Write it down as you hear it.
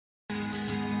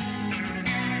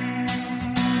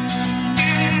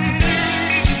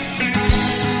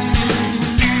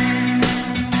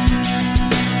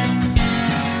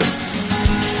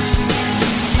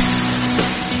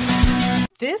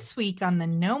This week on the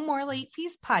No More Late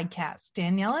Fees podcast,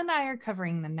 Danielle and I are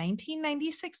covering the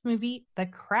 1996 movie The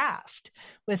Craft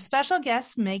with special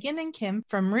guests Megan and Kim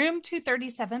from Room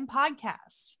 237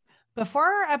 podcast. Before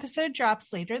our episode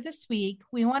drops later this week,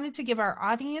 we wanted to give our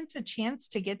audience a chance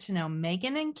to get to know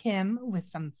Megan and Kim with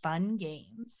some fun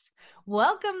games.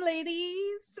 Welcome,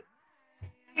 ladies.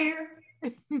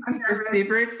 We're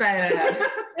super excited.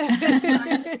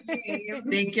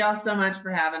 Thank y'all so much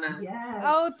for having us. Yes.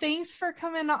 Oh, thanks for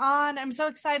coming on. I'm so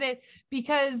excited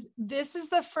because this is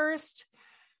the first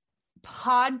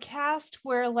podcast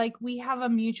where we have a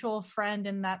mutual friend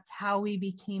and that's how we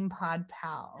became pod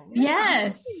pals.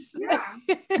 Yes. Yeah.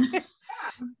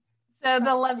 So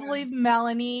the lovely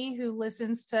Melanie, who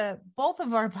listens to both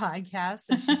of our podcasts,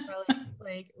 so she's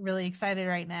really excited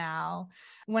right now.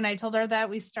 When I told her that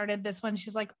we started this one,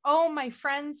 she's like, "Oh, my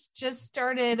friends just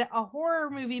started a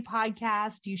horror movie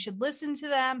podcast. You should listen to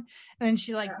them." And then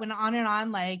she went on and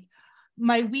on,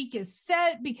 my week is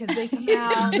set because they come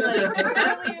out earlier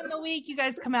in the week. You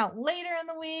guys come out later in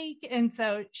the week. And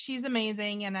so she's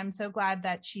amazing. And I'm so glad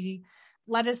that she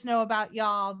let us know about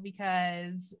y'all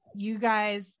because you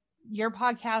guys, your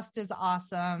podcast is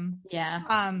awesome. Yeah.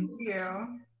 Thank you.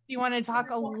 Do you want to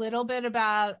talk a little bit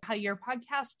about how your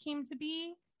podcast came to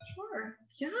be? Sure.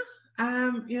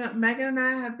 Yeah. Megan and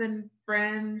I have been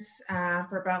friends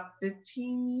for about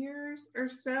 15 years or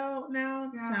so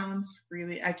now. Yeah. Sounds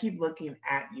really, I keep looking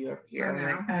at you up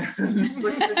here. You've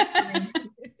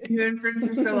been friends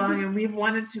for so long and we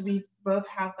both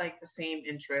have the same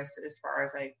interests as far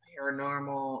as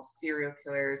paranormal, serial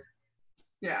killers.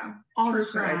 Yeah. All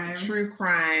true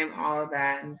crime, all of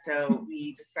that. And so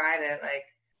we decided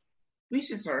we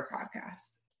should start a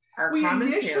podcast.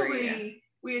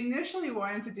 We initially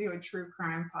wanted to do a true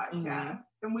crime podcast,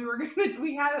 and we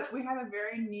had a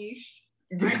very niche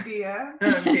idea.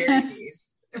 Very niche.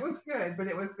 It was good, but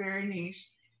it was very niche,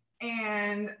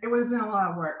 and it would have been a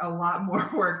lot more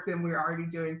work than we're already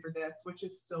doing for this, which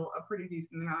is still a pretty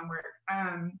decent amount of work.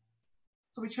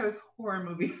 So we chose horror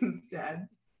movies instead.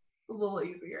 A little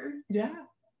easier. Yeah.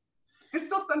 It's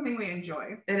still something we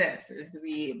enjoy. It is.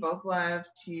 We both love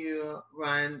to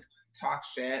talk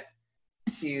shit,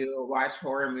 to watch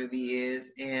horror movies,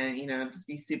 and just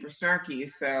be super snarky.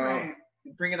 So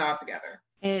we bring it all together.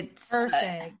 It's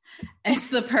perfect.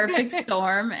 It's the perfect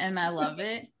storm, and I love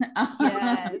it.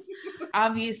 Yes.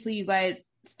 Obviously, you guys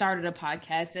started a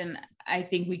podcast, and I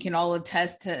think we can all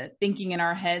attest to thinking in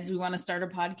our heads we want to start a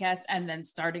podcast and then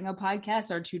starting a podcast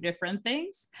are two different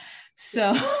things.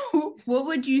 So what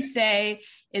would you say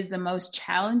is the most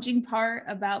challenging part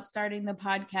about starting the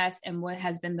podcast, and what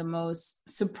has been the most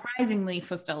surprisingly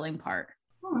fulfilling part?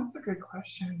 Oh, that's a good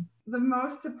question. The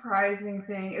most surprising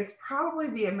thing is probably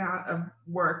the amount of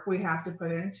work we have to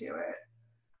put into it.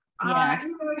 Yeah.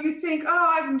 You think,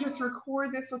 I can just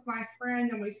record this with my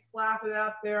friend and we slap it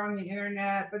out there on the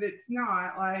internet, but it's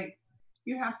not.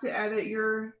 You have to edit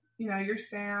your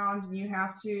sound, and you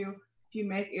have to, if you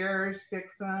make errors,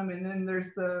 fix them, and then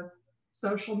there's the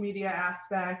social media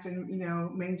aspect and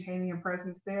maintaining a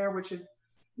presence there, which is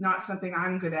not something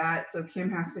I'm good at, so Kim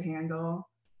has to handle.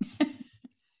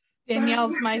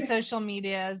 Danielle's my social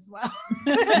media as well.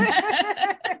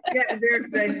 Yeah,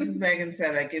 Megan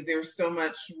said, there's so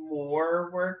much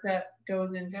more work that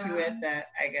goes into it that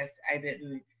I guess I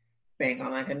didn't bank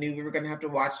on. I knew we were going to have to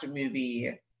watch the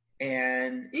movie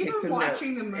and even take some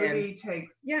watching notes. The movie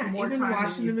takes more even time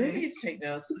watching the movies take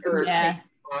notes or it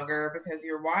takes longer because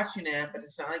you're watching it, but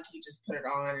it's not like you just put it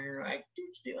on and you're like, do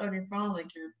you do it on your phone?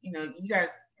 You guys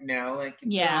know, you put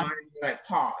it on and you're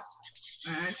pause.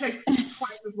 It takes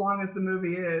twice as long as the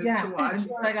movie is to watch. And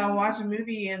so, I'll watch a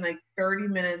movie and 30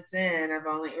 minutes in,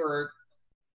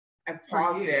 I've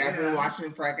paused it. I've been watching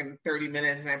it for 30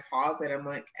 minutes and I pause it. I'm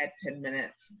at 10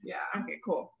 minutes. Yeah. Okay,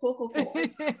 cool.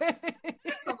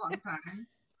 It's a long time.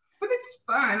 But it's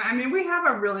fun. I mean, we have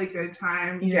a really good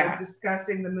time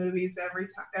discussing the movies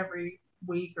every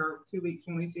week or 2 weeks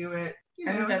when we do it.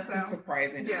 I think that's the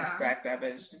surprising aspect of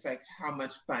it. It's just how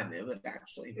much fun it would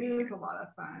actually be. It is a lot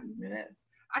of fun. It is.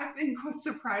 I think what's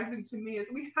surprising to me is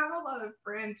we have a lot of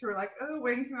friends who are oh,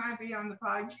 when can I be on the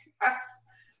podcast?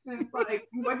 And it's what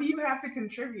do you have to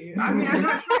contribute? I mean, I'm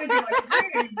not trying to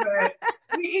be big, but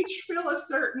we each feel a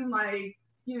certain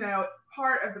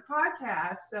part of the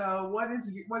podcast. So what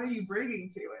are you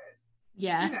bringing to it?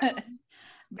 Yeah.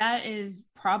 That is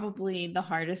probably the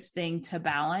hardest thing to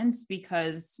balance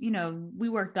because, we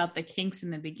worked out the kinks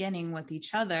in the beginning with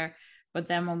each other, but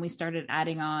then when we started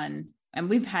adding on, and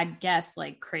we've had guests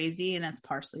like crazy, and that's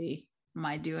partially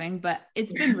my doing, but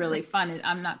it's been really fun.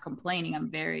 I'm not complaining. I'm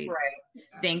very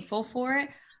thankful for it,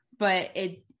 but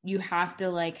you have to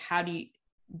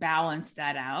balance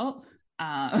that out,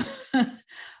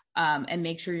 and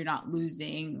make sure you're not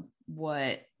losing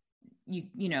what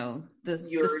you know, the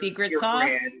secret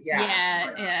sauce.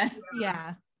 Brand.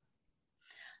 Yeah.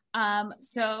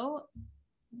 So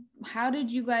how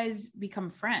did you guys become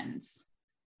friends?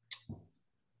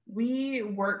 We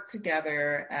worked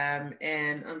together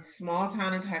in a small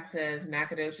town in Texas,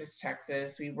 Nacogdoches,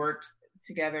 Texas. We worked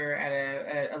together at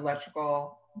an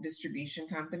electrical distribution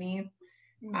company.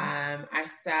 Mm-hmm. We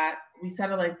sat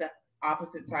at like the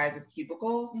opposite sides of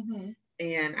cubicles, mm-hmm.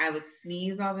 and I would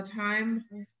sneeze all the time,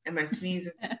 mm-hmm. and my sneeze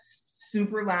is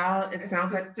super loud. It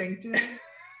sounds distinctive.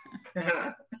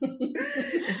 And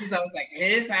she's always like,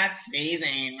 "Is that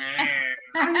sneezing?"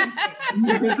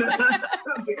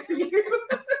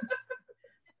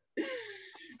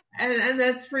 and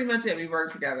that's pretty much it. We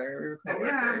worked together. We were coworkers.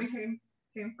 Yeah, we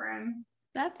became friends.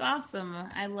 That's awesome.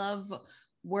 I love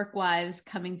work wives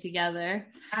coming together.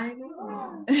 I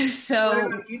know. So what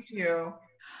about you two?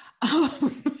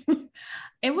 Oh,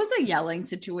 it was a yelling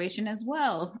situation as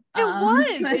well. It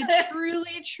was.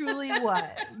 It truly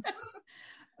was.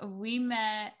 We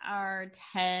met in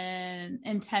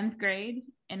 10th grade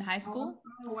in high school.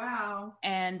 Oh, wow.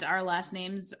 And our last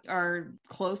names are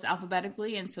close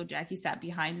alphabetically. And so Jackie sat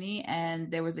behind me,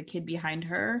 and there was a kid behind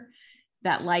her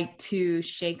that liked to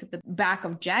shake the back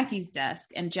of Jackie's desk,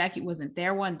 and Jackie wasn't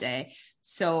there one day.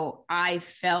 So I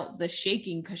felt the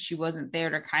shaking because she wasn't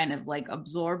there to kind of like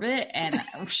absorb it. And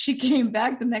she came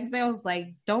back the next day. I was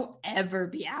like, don't ever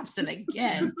be absent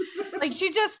again. Like she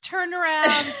just turned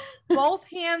around, both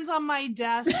hands on my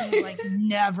desk, and was like,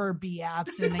 never be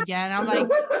absent again. I'm like,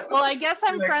 well, I guess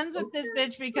I'm friends with this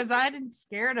bitch because I'm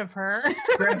scared of her.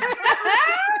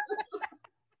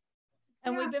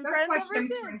 And we've been friends ever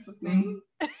since.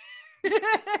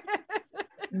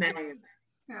 Nice.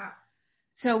 Yeah.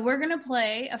 So we're going to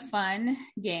play a fun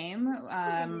game,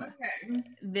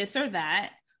 this or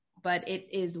that, but it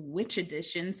is Which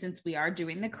Edition since we are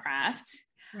doing the craft.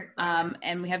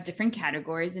 And we have different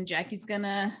categories, and Jackie's going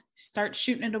to start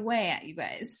shooting it away at you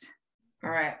guys. All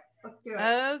right. Let's do it.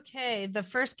 Okay. The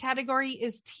first category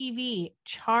is TV.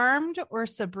 Charmed or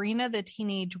Sabrina the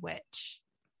Teenage Witch?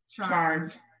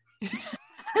 Charmed.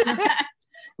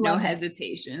 No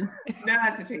hesitation. No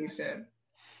hesitation.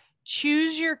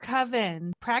 Choose Your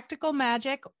Coven, Practical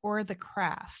Magic or The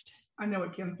Craft? I know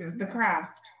what Kim's going to say. The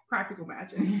Craft. Practical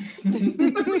Magic.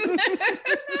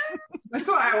 That's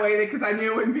why I waited, because I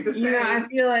knew it wouldn't be the same. You know, I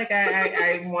feel like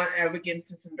I would get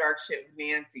into some dark shit with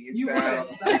Nancy. You so.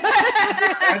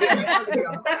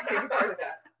 would.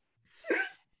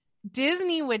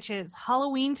 Disney Witches,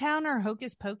 Halloween Town or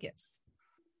Hocus Pocus?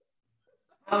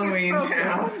 Halloween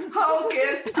Town.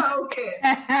 Hocus Pocus.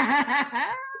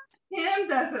 Kim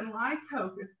doesn't like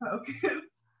Hocus Pocus.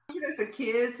 As a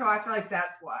kid, so I feel like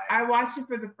that's why. I watched it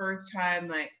for the first time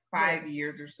like 5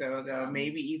 years or so ago,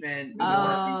 maybe even.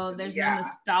 There's no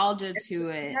nostalgia to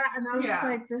it. Yeah, and I was just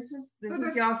like, this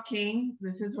is y'all's king.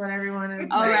 This is what everyone is.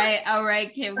 All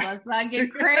right, Kim. Let's not get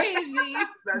crazy.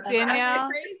 Danielle,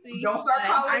 don't start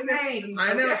calling names.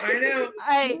 I know.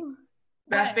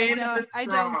 I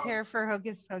don't care for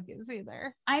Hocus Pocus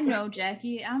either. I know,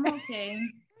 Jackie. I'm okay.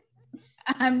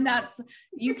 I'm not.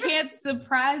 You can't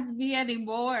surprise me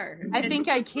anymore. I think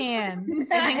I can.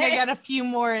 I think I got a few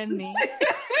more in me.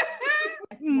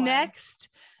 Next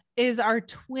is our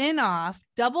twin off,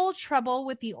 Double Trouble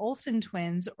with the Olsen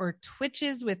Twins or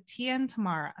Twitches with Tia and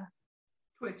Tamara?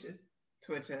 Twitches.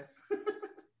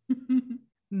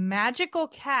 Magical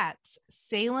Cats,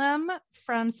 Salem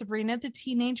from Sabrina the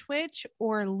Teenage Witch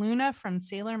or Luna from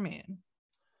Sailor Moon?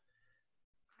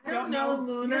 I don't know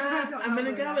Luna. I'm going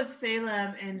to go with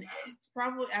Salem, and it's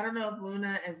probably, I don't know if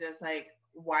Luna is as like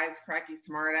wisecracky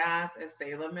smartass as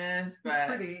Salem is,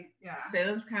 but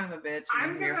Salem's kind of a bitch.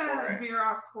 I'm going to veer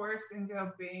off course and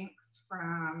go Binks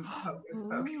from Hocus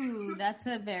Pocus. Ooh, that's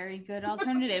a very good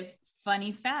alternative.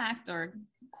 Funny fact or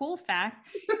cool fact,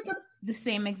 it's the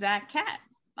same exact cat.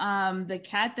 The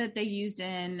cat that they used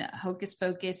in Hocus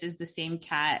Pocus is the same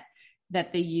cat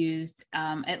that they used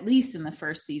at least in the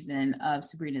first season of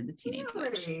Sabrina the Teenage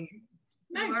Witch. Nice.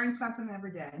 You learn something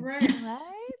every day. Right.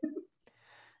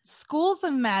 Schools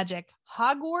of Magic,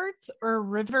 Hogwarts or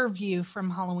Riverview from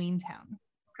Halloween Town?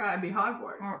 Gotta be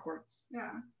Hogwarts.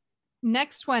 Yeah.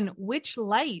 Next one, Which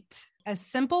Light? A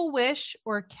Simple Wish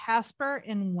or Casper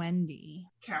and Wendy?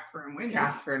 Casper and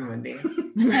Wendy.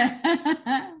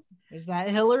 Is that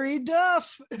Hillary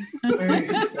Duff?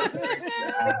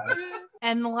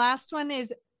 And the last one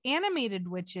is Animated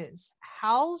Witches,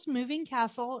 Howl's Moving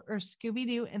Castle or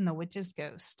Scooby-Doo and the Witch's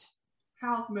Ghost?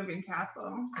 Howl's Moving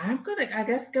Castle. I'm gonna, I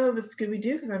guess, go with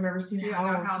Scooby-Doo because I've never seen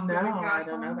Howl's. No, I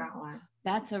don't know that one.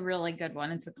 That's a really good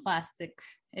one. It's a classic.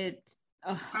 It's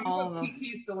all of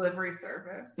Kiki's Delivery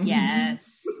Service.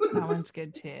 Yes. That one's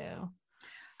good too.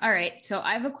 All right. So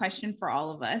I have a question for all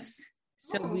of us.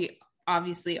 So we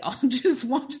obviously all just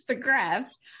watched The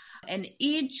Craft, and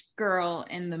each girl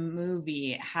in the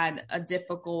movie had a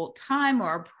difficult time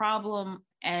or a problem.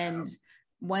 And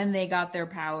when they got their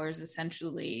powers,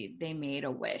 essentially they made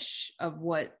a wish of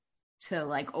what to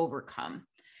like overcome.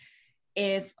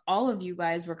 If all of you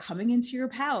guys were coming into your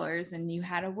powers and you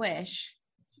had a wish,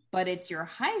 but it's your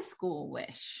high school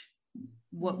wish,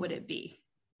 what would it be?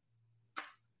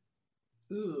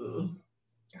 Ooh.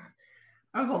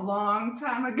 That was a long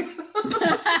time ago.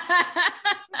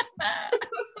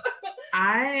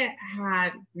 I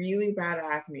had really bad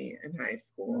acne in high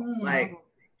school. Like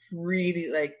really,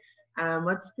 like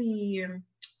what's the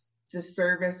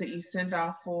service that you send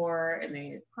off for? And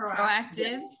they Proactive.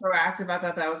 Yes, Proactive. I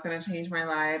thought that was going to change my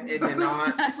life. It did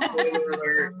not.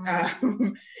 Spoiler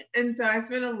alert. And so I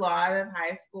spent a lot of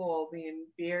high school being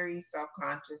very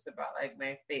self-conscious about like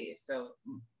my face. So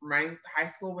my high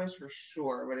school wish for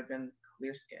sure would have been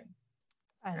clear skin.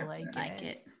 I like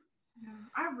it. Yeah,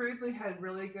 I weirdly had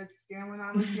really good skin when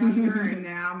I was younger, and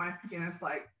now my skin is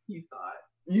like you thought.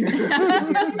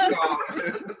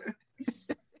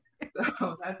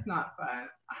 So that's not fun.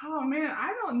 Oh man,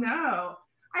 I don't know.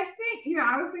 I think,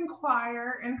 I was in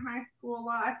choir in high school a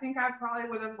lot. I think I probably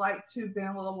would have liked to have been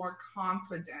a little more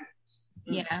confident.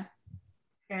 Yeah.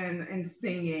 In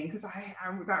singing, because I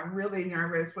got really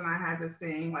nervous when I had to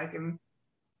sing like in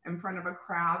front of a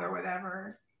crowd or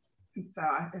whatever. And so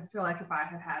I feel like if I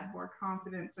had more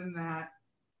confidence in that,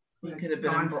 you could have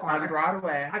been on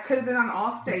Broadway. I could have been on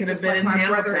all stages like my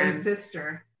brother and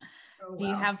sister. Do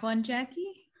you have one,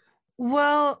 Jackie?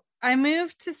 Well, I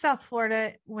moved to South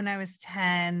Florida when I was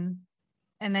 10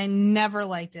 and I never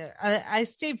liked it. I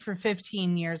stayed for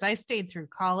 15 years. I stayed through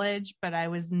college, but I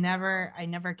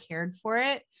never cared for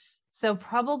it. So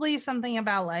probably something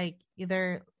about like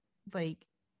either like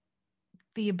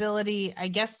the ability, I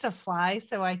guess, to fly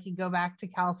so I could go back to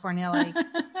California. Like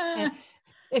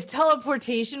if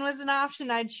teleportation was an option,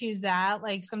 I'd choose that,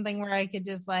 like something where I could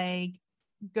just like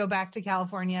go back to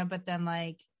California, but then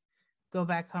like go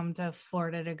back home to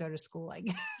Florida to go to school, I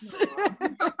guess.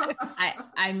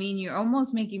 I mean, you're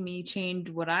almost making me change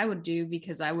what I would do,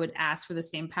 because I would ask for the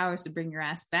same powers to bring your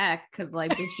ass back. Cause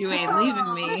like, bitch, you ain't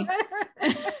leaving me.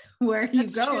 Where are you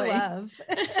going? True love.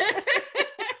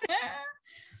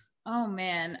 Oh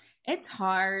man, it's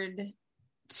hard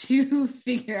to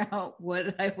figure out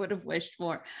what I would have wished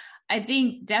for. I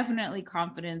think definitely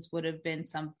confidence would have been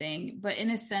something, but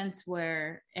in a sense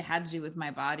where it had to do with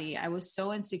my body. I was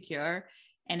so insecure.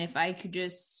 And if I could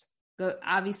just go,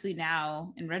 obviously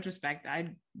now in retrospect,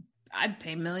 I'd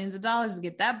pay millions of dollars to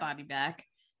get that body back.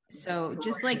 So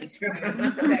just like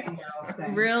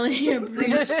really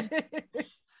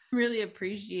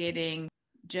appreciating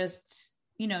just,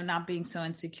 not being so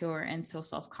insecure and so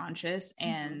self-conscious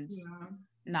and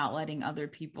not letting other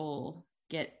people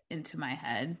get into my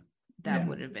head. That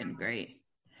would have been great.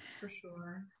 For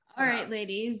sure. All right,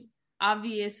 ladies.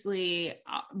 Obviously,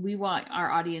 we want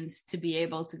our audience to be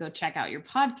able to go check out your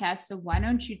podcast. So why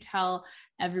don't you tell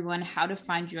everyone how to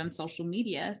find you on social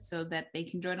media so that they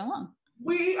can join along?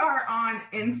 We are on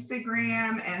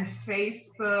Instagram and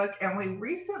Facebook, and we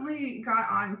recently got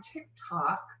on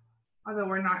TikTok, although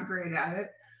we're not great at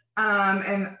it.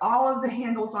 And all of the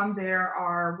handles on there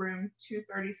are Room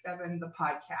 237, the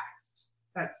podcast.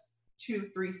 That's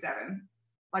 237,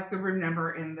 like the room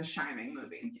number in the Shining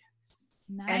movie. Yes.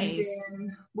 Nice. And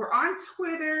then we're on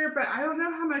Twitter, but I don't know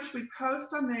how much we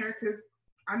post on there because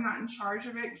I'm not in charge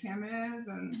of it. Kim is,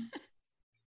 and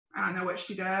I don't know what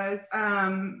she does.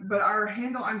 But our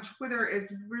handle on Twitter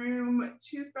is Room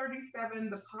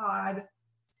 237, the pod,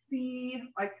 C,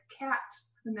 like cat,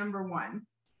 the number 1.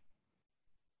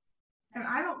 And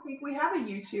I don't think we have a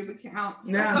YouTube account.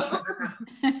 So. No.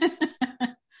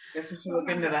 Guess we should look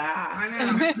into that. I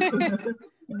know.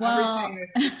 Well,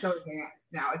 everything is so advanced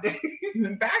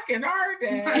nowadays. Back in our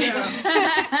day.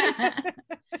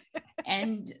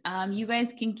 And you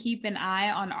guys can keep an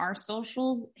eye on our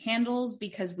socials handles,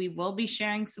 because we will be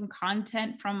sharing some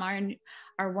content from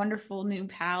our wonderful new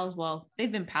pals. Well,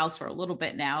 they've been pals for a little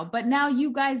bit now, but now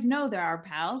you guys know they're our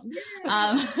pals.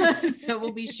 So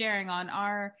we'll be sharing on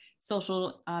our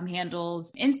social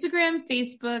handles: Instagram,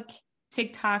 Facebook,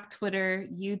 TikTok, Twitter,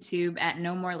 YouTube at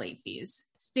No More Late Fees.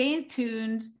 Stay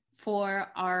tuned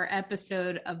for our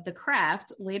episode of The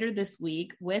Craft later this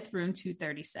week with Room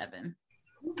 237.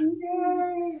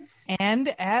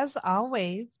 And as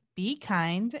always, be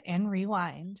kind and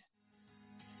rewind.